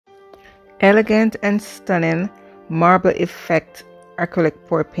Elegant and stunning marble effect acrylic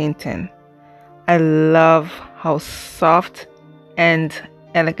pour painting. I love how soft and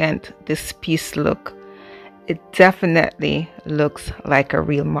elegant this piece look. It definitely looks like a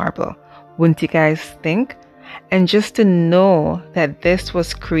real marble, wouldn't you guys think? And just to know that this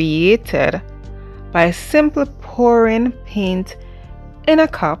was created by simply pouring paint in a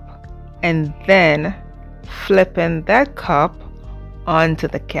cup and then flipping that cup onto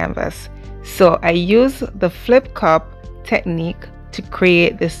the canvas. So I use the flip cup technique to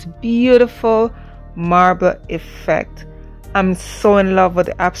create this beautiful marble effect. I'm so in love with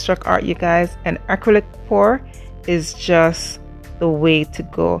the abstract art, you guys, and acrylic pour is just the way to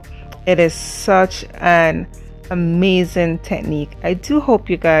go. It is such an amazing technique. I do hope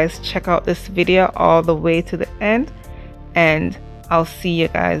you guys check out this video all the way to the end, and I'll see you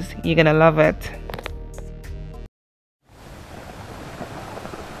guys. You're gonna love it.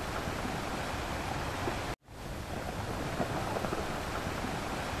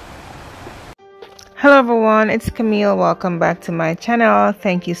 Hello everyone, it's Camille. Welcome back to my channel.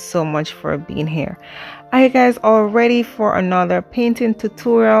 Thank you so much for being here. Are you guys all ready for another painting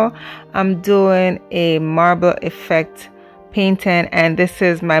tutorial? I'm doing a marble effect painting, and this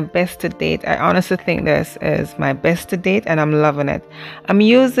is my best to date. I honestly think this is my best to date and I'm loving it. I'm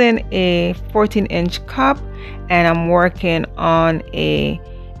using a 14-inch cup and I'm working on a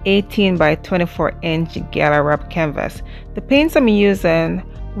 18 by 24 inch gala wrap canvas. The paints I'm using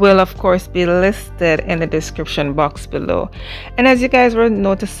will of course be listed in the description box below, and as you guys were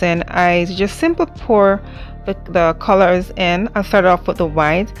noticing, I just simply pour the colors in. I started off with the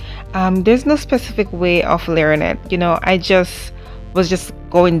white. There's no specific way of layering it, you know. I was just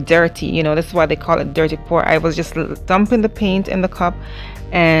going dirty, you know. This is why they call it dirty pour. I was just dumping the paint in the cup,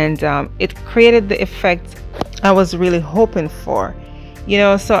 and it created the effect I was really hoping for, you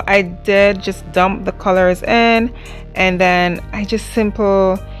know. So I did just dump the colors in, and then I just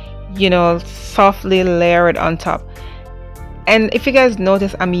you know, softly layer it on top. And if you guys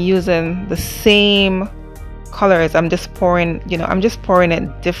notice, I'm using the same colors. I'm just pouring, you know, I'm just pouring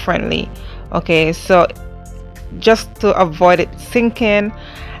it differently. Okay, so just to avoid it sinking,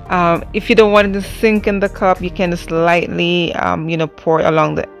 if you don't want it to sink in the cup, you can just lightly you know, pour it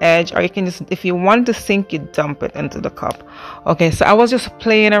along the edge, or you can just, if you want to sink, you dump it into the cup. Okay, so I was just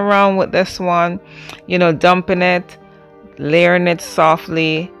playing around with this one, you know, dumping it, layering it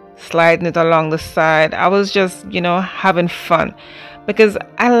softly, sliding it along the side. I was just, you know, having fun because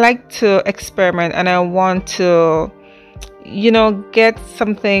I like to experiment and I want to, you know, get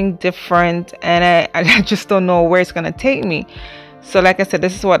something different, and I just don't know where it's gonna take me. So like I said,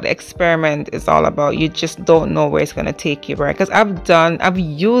 this is what the experiment is all about. You just don't know where it's gonna take you, right? Because I've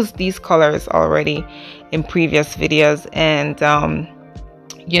used these colors already in previous videos, and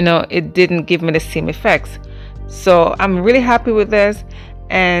you know, it didn't give me the same effects. So I'm really happy with this.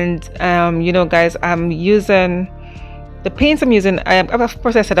 And you know, guys, I'm using the paints I'm using. Of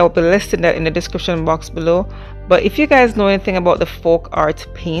course, I said I will be listing that in the description box below, but if you guys know anything about the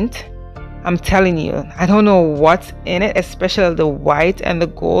FolkArt paint, I'm telling you, I don't know what's in it, especially the white and the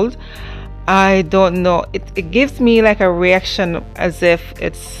gold. I don't know, it gives me like a reaction as if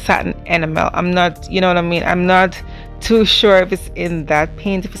it's satin enamel. I'm not, you know what I mean, I'm not too sure if it's in that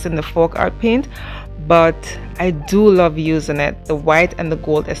paint, if it's in the FolkArt paint, but I do love using it, the white and the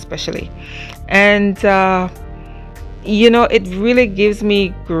gold especially. And you know, it really gives me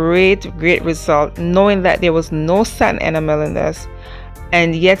great result knowing that there was no satin enamel in this,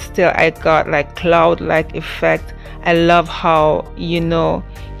 and yet still I got like cloud-like effect. I love how, you know,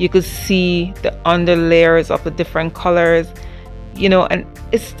 you could see the under layers of the different colors, you know, and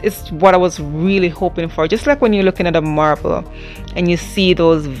it's what I was really hoping for. Just like when you're looking at a marble and you see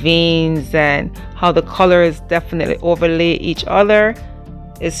those veins and how the colors definitely overlay each other,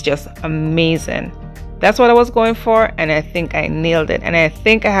 it's just amazing. That's what I was going for, and I think I nailed it. And I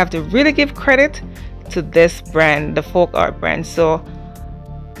think I have to really give credit to this brand, the FolkArt brand. So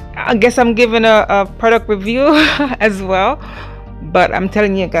I guess I'm giving a product review as well, but I'm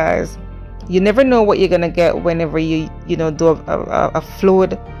telling you guys, you never know what you're gonna get whenever you know, do a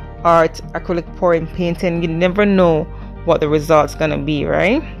fluid art acrylic pouring painting. You never know what the result's gonna be,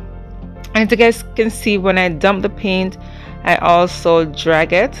 right? And you guys can see, when I dump the paint, I also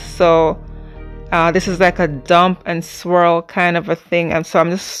drag it. So this is like a dump and swirl kind of a thing, and so I'm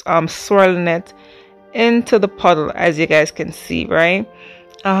just swirling it into the puddle, as you guys can see, right?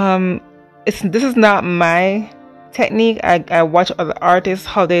 This is not my technique. I watch other artists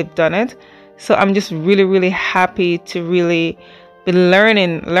how they've done it, so I'm just really happy to really be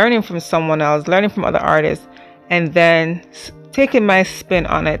learning from someone else, learning from other artists, and then taking my spin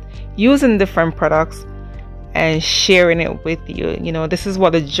on it, using different products and sharing it with you. You know, this is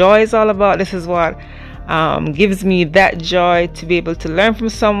what the joy is all about. This is what gives me that joy, to be able to learn from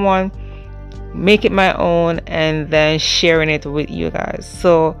someone, make it my own, and then sharing it with you guys.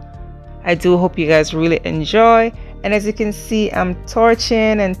 So I do hope you guys really enjoy. And as you can see, I'm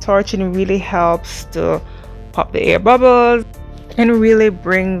torching, and torching really helps to pop the air bubbles and really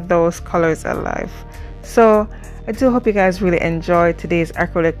bring those colors alive. So I do hope you guys really enjoyed today's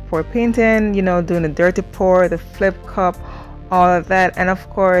acrylic pour painting, you know, doing the dirty pour, the flip cup, all of that. And of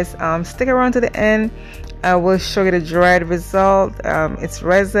course, stick around to the end. I will show you the dried result. It's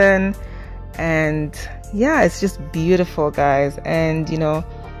resin, and yeah, it's just beautiful, guys. And you know,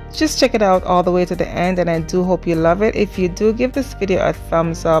 just check it out all the way to the end, and I do hope you love it. If you do, give this video a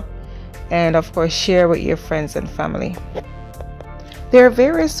thumbs up, and of course share with your friends and family. There are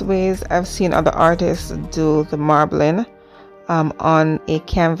various ways I've seen other artists do the marbling on a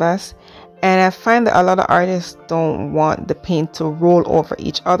canvas, and I find that a lot of artists don't want the paint to roll over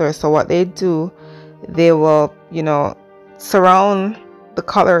each other. So what they do, they will, you know, surround the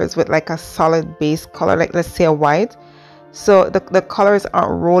colors with like a solid base color, like let's say a white, so the colors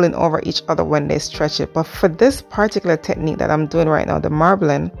aren't rolling over each other when they stretch it. But for this particular technique that I'm doing right now, the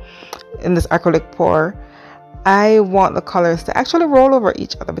marbling in this acrylic pour, I want the colors to actually roll over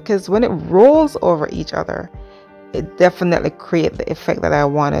each other, because when it rolls over each other, it definitely creates the effect that I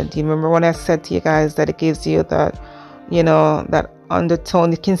wanted. Do you remember when I said to you guys that it gives you that, you know, that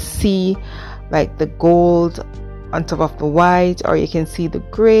undertone? You can see like the gold on top of the white, or you can see the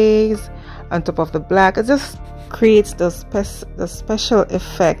grays on top of the black. It just creates the special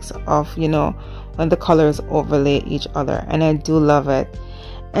effects of, you know, when the colors overlay each other, and I do love it.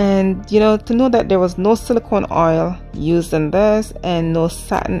 And you know, to know that there was no silicone oil used in this, and no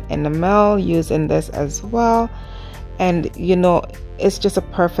satin enamel used in this as well, and you know, it's just a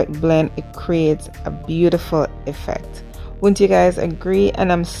perfect blend. It creates a beautiful effect. Wouldn't you guys agree?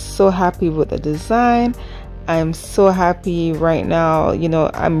 And I'm so happy with the design. I'm so happy right now. You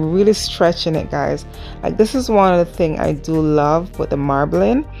know, I'm really stretching it, guys. Like, this is one of the things I do love with the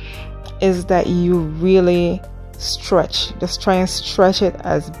marbling, is that you really stretch. Just try and stretch it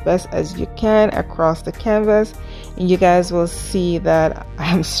as best as you can across the canvas, and you guys will see that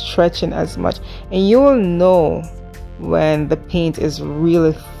I'm stretching as much, and you will know when the paint is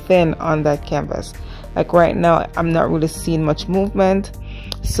really thin on that canvas. Like right now, I'm not really seeing much movement,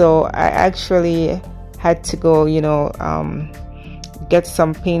 so I actually had to go, you know, get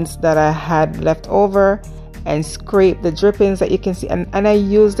some paints that I had left over and scrape the drippings that you can see. And I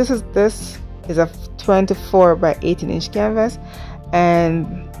use this is a 24 by 18 inch canvas,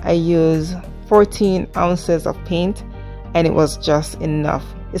 and I use 14 ounces of paint, and it was just enough.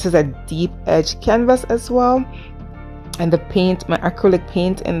 This is a deep edge canvas as well, and the paint, my acrylic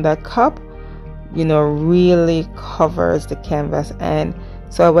paint in the cup, you know, really covers the canvas. And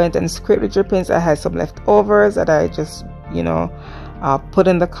so I went and scraped the drippings. I had some leftovers that I just, you know, put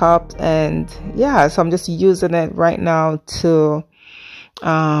in the cup, and yeah, so I'm just using it right now to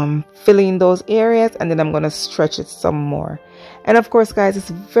fill in those areas, and then I'm going to stretch it some more. And of course, guys, it's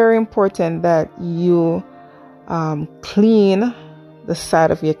very important that you clean the side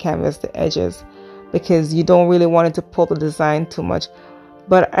of your canvas, the edges, because you don't really want it to pull the design too much.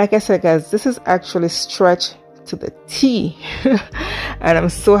 But like I said, guys, this is actually stretched to the T. And I'm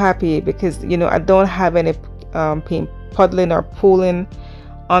so happy because, you know, I don't have any paint puddling or pooling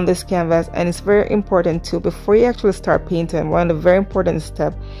on this canvas. And it's very important too, before you actually start painting, one of the very important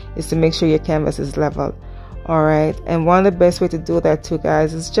steps is to make sure your canvas is level. All right, and one of the best way to do that too,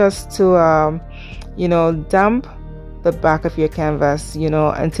 guys, is just to you know, damp the back of your canvas, you know,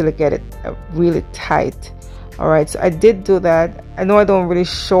 until you get it really tight. All right, so I did do that. I know I don't really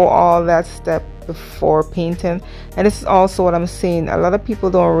show all that step before painting, and this is also what I'm saying, a lot of people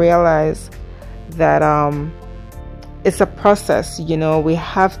don't realize that it's a process. You know, we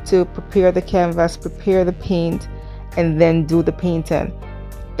have to prepare the canvas, prepare the paint, and then do the painting.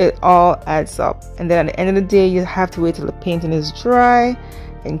 It all adds up, and then at the end of the day, you have to wait till the painting is dry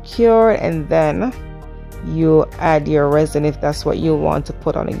and cured, and then you add your resin if that's what you want to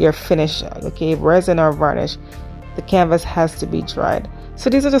put on it, your finish. Okay, resin or varnish, the canvas has to be dried. So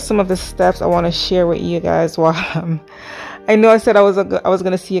these are just some of the steps I want to share with you guys. While I know I said I was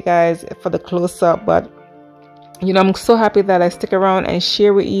gonna see you guys for the close-up, but you know, I'm so happy that I stick around and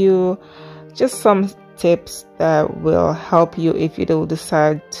share with you just some tips that will help you if you do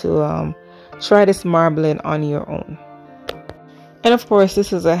decide to try this marbling on your own. And of course,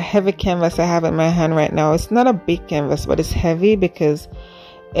 this is a heavy canvas I have in my hand right now. It's not a big canvas, but it's heavy because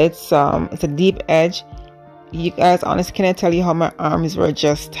it's a deep edge, you guys honestly cannot tell you how my arms were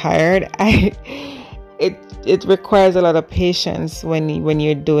just tired. It requires a lot of patience when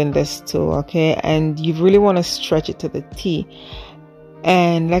you're doing this too, okay? And you really want to stretch it to the T.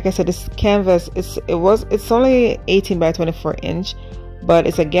 And like I said, this canvas, it's only 18 by 24 inch, but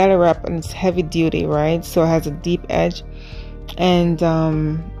it's a galley wrap and it's heavy duty, right? So it has a deep edge, and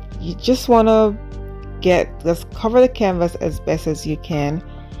you just want to just cover the canvas as best as you can,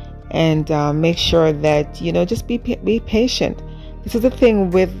 and make sure that, you know, just be patient. This is the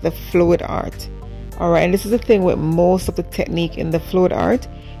thing with the fluid art, all right? And this is the thing with most of the technique in the fluid art.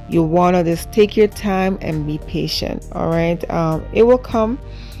 You want to just take your time and be patient, all right? It will come,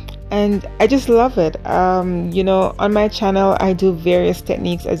 and I just love it. You know, on my channel I do various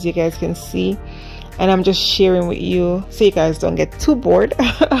techniques, as you guys can see, and I'm just sharing with you so you guys don't get too bored.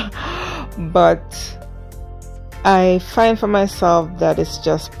 But I find for myself that it's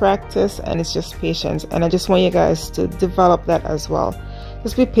just practice and it's just patience, and I just want you guys to develop that as well.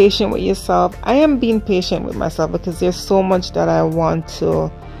 Just be patient with yourself. I am being patient with myself because there's so much that I want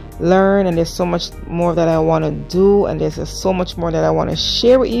to learn, and there's so much more that I want to do, and there's just so much more that I want to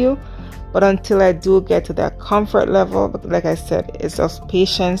share with you. But until I do get to that comfort level, like I said, it's just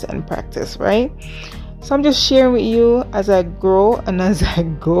patience and practice, right? So I'm just sharing with you as I grow and as I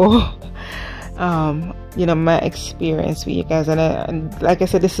go, you know, my experience with you guys. And like I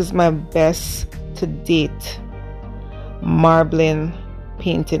said, this is my best to date marbling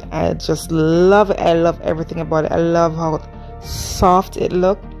painting. I just love it. I love everything about it. I love how soft it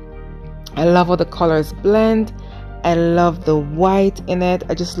looked. I love how the colors blend. I love the white in it.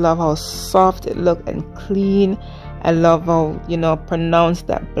 I just love how soft it looked and clean. I love how, you know, pronounced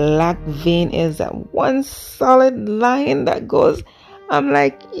that black vein is, that one solid line that goes. I'm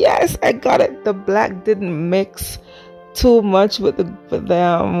like, yes, I got it. The black didn't mix too much with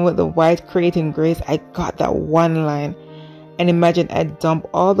the white, creating grays. I got that one line. And imagine I dump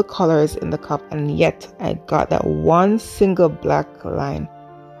all the colors in the cup, and yet I got that one single black line.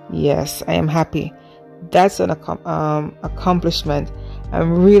 Yes, I am happy. That's an accomplishment.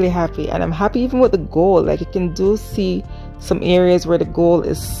 I'm really happy, and I'm happy even with the gold. Like, you can see some areas where the gold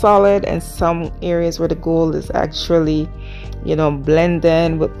is solid, and some areas where the gold is actually, you know,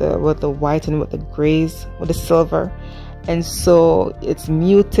 blending with the white and with the grays, with the silver, and so it's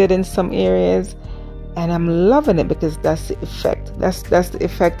muted in some areas. And I'm loving it because that's the effect. That's the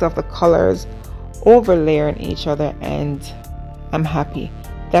effect of the colors overlaying each other, and I'm happy.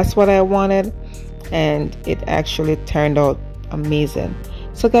 That's what I wanted, and it actually turned out amazing.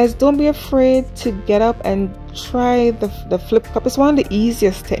 So guys, don't be afraid to get up and try the flip cup. It's one of the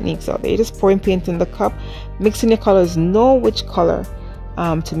easiest techniques out there. You just pouring paint in the cup, mixing your colors. Know which color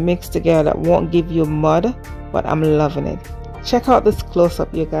to mix together that won't give you mud, but I'm loving it. Check out this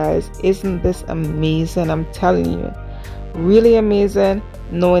close-up, you guys. Isn't this amazing? I'm telling you, really amazing,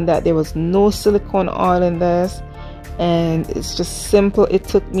 knowing that there was no silicone oil in this, and it's just simple. It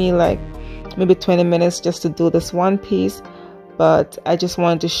took me like maybe 20 minutes just to do this one piece, but I just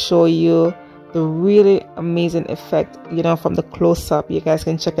wanted to show you the really amazing effect, you know, from the close-up. You guys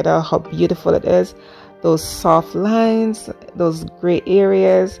can check it out, how beautiful it is. Those soft lines, those gray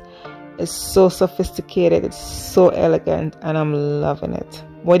areas. It's so sophisticated, it's so elegant, and I'm loving it.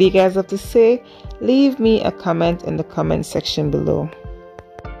 What do you guys have to say? Leave me a comment in the comment section below.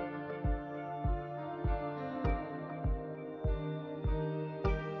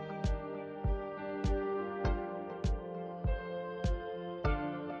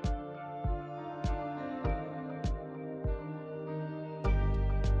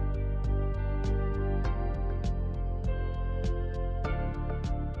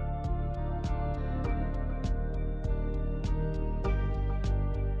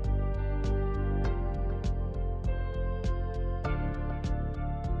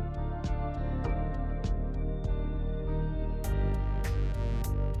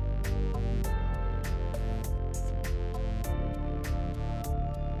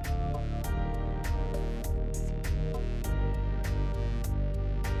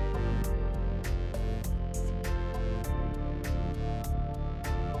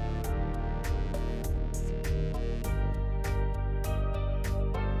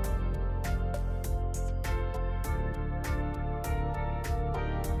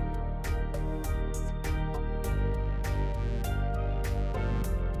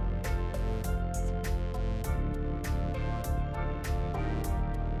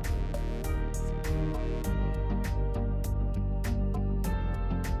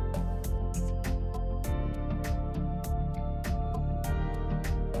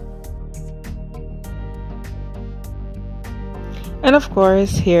 And of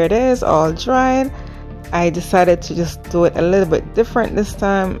course, here it is, all dried. I decided to just do it a little bit different this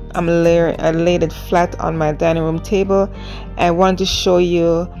time. I laid it flat on my dining room table. I want to show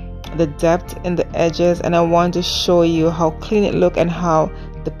you the depth in the edges, and I want to show you how clean it looks and how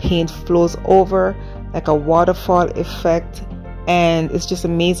the paint flows over like a waterfall effect. And it's just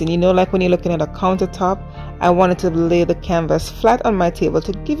amazing, you know, like when you're looking at a countertop. I wanted to lay the canvas flat on my table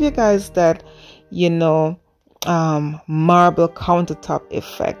to give you guys that, you know, marble countertop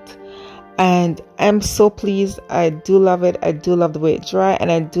effect. And I'm so pleased. I do love it. I do love the way it dry,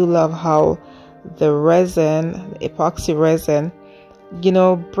 and I do love how the resin, the epoxy resin, you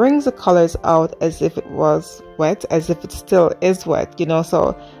know, brings the colors out as if it was wet, as if it still is wet, you know.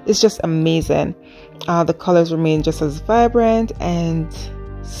 So it's just amazing. The colors remain just as vibrant and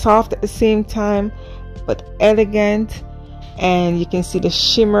soft at the same time, but elegant. And you can see the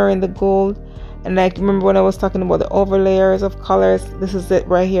shimmer in the gold. And like, remember when I was talking about the overlayers of colors? This is it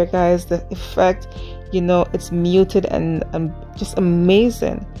right here, guys. The effect, you know, it's muted and just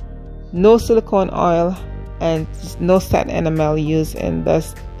amazing. No silicone oil and no satin enamel used in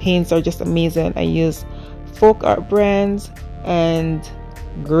this. Paints are just amazing. I use FolkArt brands and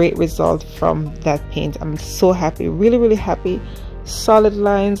great result from that paint. I'm so happy, really happy. Solid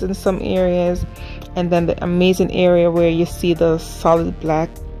lines in some areas, and then the amazing area where you see the solid black.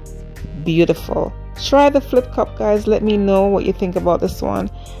 Beautiful. Try the flip cup, guys. Let me know what you think about this one.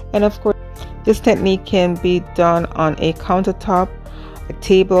 And of course, this technique can be done on a countertop, a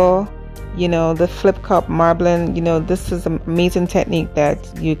table, you know, the flip cup marbling. You know, this is an amazing technique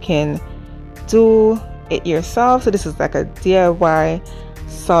that you can do it yourself. So this is like a DIY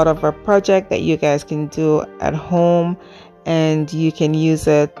sort of a project that you guys can do at home, and you can use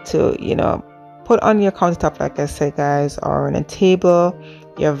it to, you know, put on your countertop, like I said, guys, or on a table,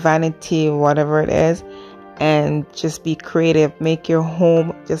 your vanity, whatever it is, and just be creative. Make your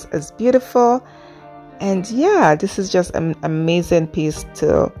home just as beautiful. And yeah, this is just an amazing piece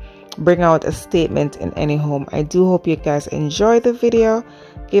to bring out a statement in any home. I do hope you guys enjoy the video.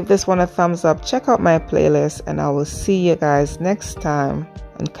 Give this one a thumbs up. Check out my playlist, and I will see you guys next time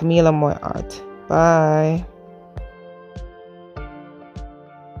on Camila Moore Art. Bye.